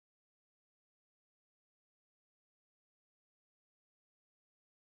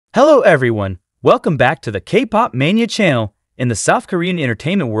Hello everyone, welcome back to the K-PopMania channel. In the South Korean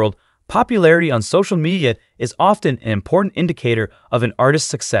entertainment world, popularity on social media is often an important indicator of an artist's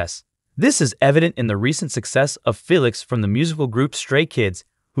success. This is evident in the recent success of Felix from the musical group Stray Kids,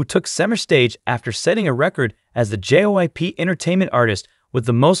 who took center stage after setting a record as the JYP entertainment artist with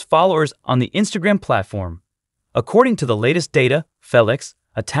the most followers on the Instagram platform. According to the latest data, Felix,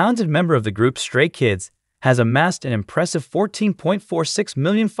 a talented member of the group Stray Kids, has amassed an impressive 14.46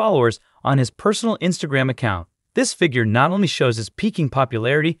 million followers on his personal Instagram account. This figure not only shows his peaking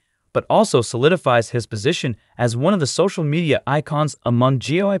popularity, but also solidifies his position as one of the social media icons among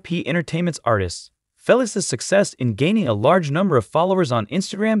JYP Entertainment's artists. Felix's success in gaining a large number of followers on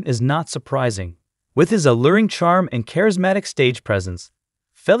Instagram is not surprising. With his alluring charm and charismatic stage presence,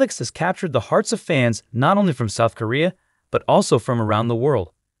 Felix has captured the hearts of fans not only from South Korea, but also from around the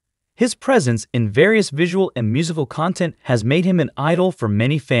world. His presence in various visual and musical content has made him an idol for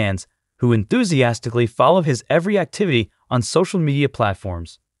many fans who enthusiastically follow his every activity on social media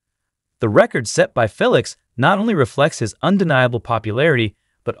platforms. The record set by Felix not only reflects his undeniable popularity,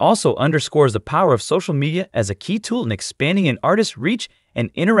 but also underscores the power of social media as a key tool in expanding an artist's reach and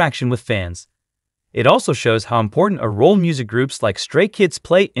interaction with fans. It also shows how important a role music groups like Stray Kids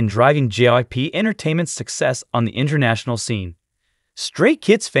play in driving JYP Entertainment's success on the international scene. Stray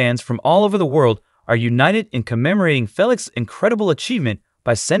Kids fans from all over the world are united in commemorating Felix's incredible achievement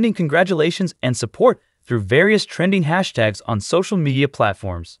by sending congratulations and support through various trending hashtags on social media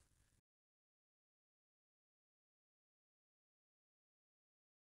platforms.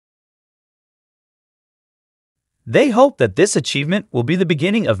 They hope that this achievement will be the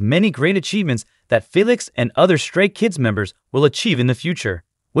beginning of many great achievements that Felix and other Stray Kids members will achieve in the future.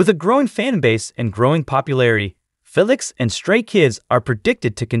 With a growing fan base and growing popularity, Felix and Stray Kids are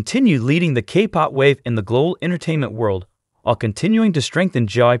predicted to continue leading the K-pop wave in the global entertainment world, while continuing to strengthen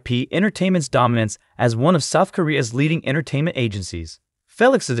JYP Entertainment's dominance as one of South Korea's leading entertainment agencies.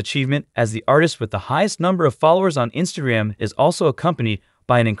 Felix's achievement as the artist with the highest number of followers on Instagram is also accompanied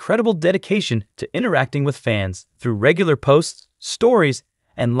by an incredible dedication to interacting with fans. Through regular posts, stories,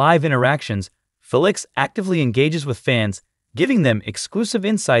 and live interactions, Felix actively engages with fans, giving them exclusive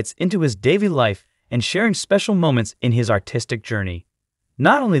insights into his daily life and sharing special moments in his artistic journey.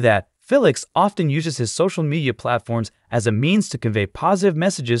 Not only that, Felix often uses his social media platforms as a means to convey positive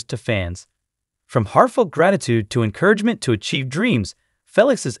messages to fans. From heartfelt gratitude to encouragement to achieve dreams,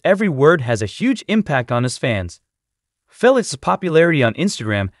 Felix's every word has a huge impact on his fans. Felix's popularity on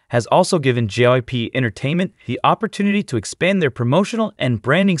Instagram has also given JYP Entertainment the opportunity to expand their promotional and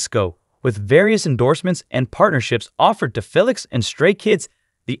branding scope, with various endorsements and partnerships offered to Felix and Stray Kids.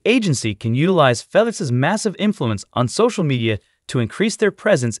 The agency can utilize Felix's massive influence on social media to increase their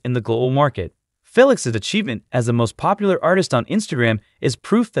presence in the global market. Felix's achievement as the most popular artist on Instagram is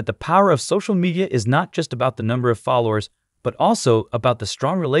proof that the power of social media is not just about the number of followers, but also about the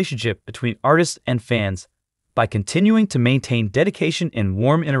strong relationship between artists and fans. By continuing to maintain dedication and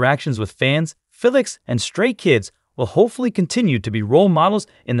warm interactions with fans, Felix and Stray Kids will hopefully continue to be role models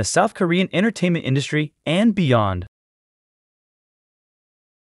in the South Korean entertainment industry and beyond.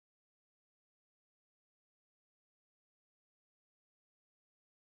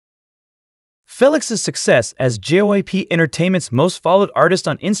 Felix's success as JYP Entertainment's most followed artist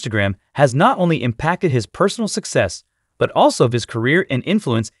on Instagram has not only impacted his personal success, but also his career and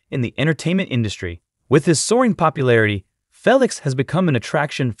influence in the entertainment industry. With his soaring popularity, Felix has become an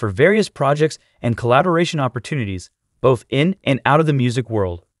attraction for various projects and collaboration opportunities, both in and out of the music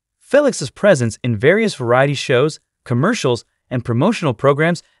world. Felix's presence in various variety shows, commercials, and promotional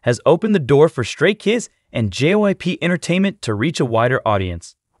programs has opened the door for Stray Kids and JYP Entertainment to reach a wider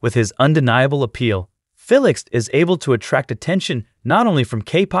audience. With his undeniable appeal, Felix is able to attract attention not only from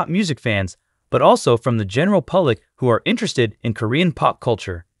K-pop music fans, but also from the general public who are interested in Korean pop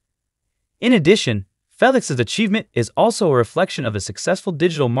culture. In addition, Felix's achievement is also a reflection of a successful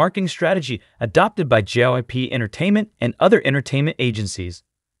digital marketing strategy adopted by JYP Entertainment and other entertainment agencies.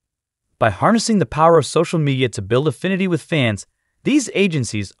 By harnessing the power of social media to build affinity with fans, these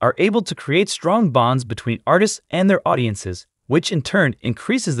agencies are able to create strong bonds between artists and their audiences, which in turn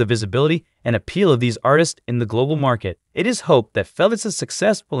increases the visibility and appeal of these artists in the global market. It is hoped that Felix's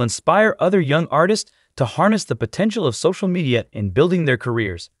success will inspire other young artists to harness the potential of social media in building their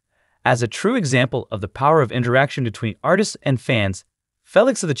careers. As a true example of the power of interaction between artists and fans,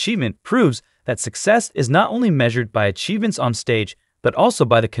 Felix's achievement proves that success is not only measured by achievements on stage, but also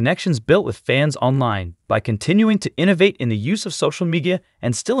by the connections built with fans online. By continuing to innovate in the use of social media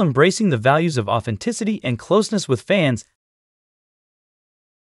and still embracing the values of authenticity and closeness with fans,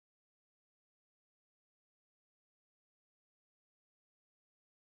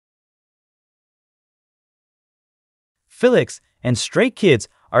 Felix and Stray Kids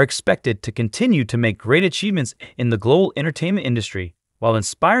are expected to continue to make great achievements in the global entertainment industry, while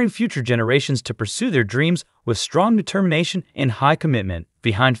inspiring future generations to pursue their dreams with strong determination and high commitment.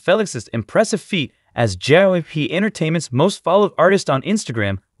 Behind Felix's impressive feat as JYP Entertainment's most followed artist on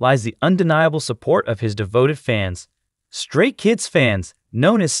Instagram lies the undeniable support of his devoted fans. Stray Kids fans,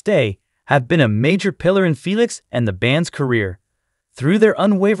 known as Stay, have been a major pillar in Felix and the band's career. Through their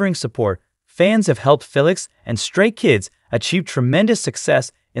unwavering support, fans have helped Felix and Stray Kids achieve tremendous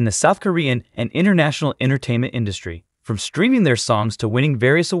success in the South Korean and international entertainment industry. From streaming their songs to winning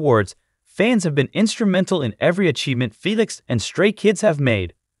various awards, fans have been instrumental in every achievement Felix and Stray Kids have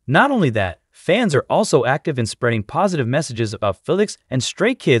made. Not only that, fans are also active in spreading positive messages about Felix and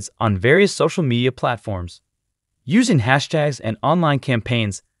Stray Kids on various social media platforms. Using hashtags and online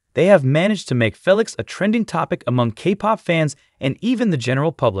campaigns, they have managed to make Felix a trending topic among K-pop fans and even the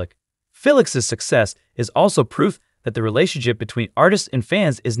general public. Felix's success is also proof that the relationship between artists and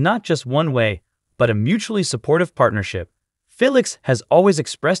fans is not just one way, but a mutually supportive partnership. Felix has always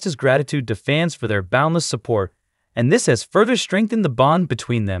expressed his gratitude to fans for their boundless support, and this has further strengthened the bond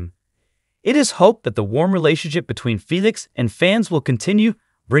between them. It is hoped that the warm relationship between Felix and fans will continue,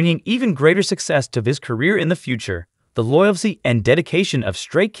 bringing even greater success to his career in the future. The loyalty and dedication of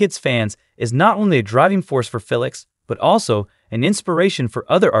Stray Kids fans is not only a driving force for Felix, but also an inspiration for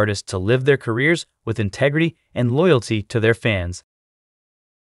other artists to live their careers with integrity and loyalty to their fans.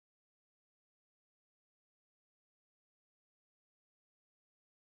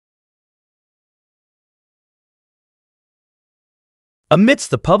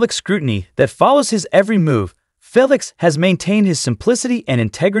 Amidst the public scrutiny that follows his every move, Felix has maintained his simplicity and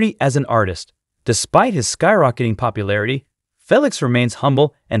integrity as an artist. Despite his skyrocketing popularity, Felix remains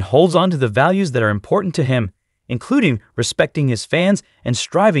humble and holds on to the values that are important to him, including respecting his fans and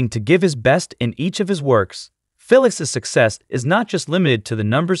striving to give his best in each of his works. Felix's success is not just limited to the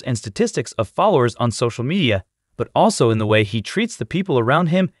numbers and statistics of followers on social media, but also in the way he treats the people around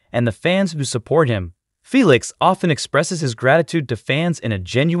him and the fans who support him. Felix often expresses his gratitude to fans in a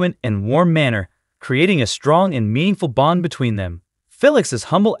genuine and warm manner, creating a strong and meaningful bond between them. Felix's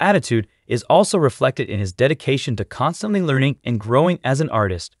humble attitude is also reflected in his dedication to constantly learning and growing as an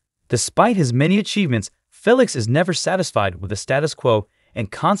artist. Despite his many achievements, Felix is never satisfied with the status quo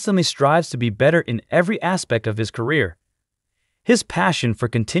and constantly strives to be better in every aspect of his career. His passion for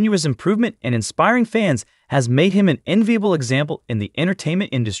continuous improvement and inspiring fans has made him an enviable example in the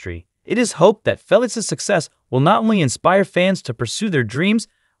entertainment industry. It is hoped that Felix's success will not only inspire fans to pursue their dreams,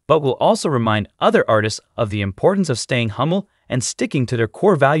 but will also remind other artists of the importance of staying humble and sticking to their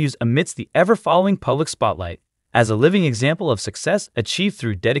core values amidst the ever-following public spotlight. As a living example of success achieved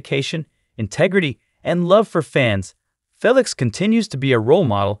through dedication, integrity, and love for fans, Felix continues to be a role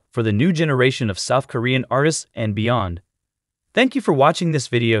model for the new generation of South Korean artists and beyond. Thank you for watching this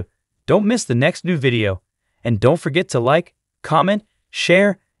video. Don't miss the next new video. And don't forget to like, comment,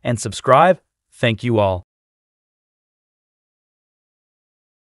 share, and subscribe. Thank you all.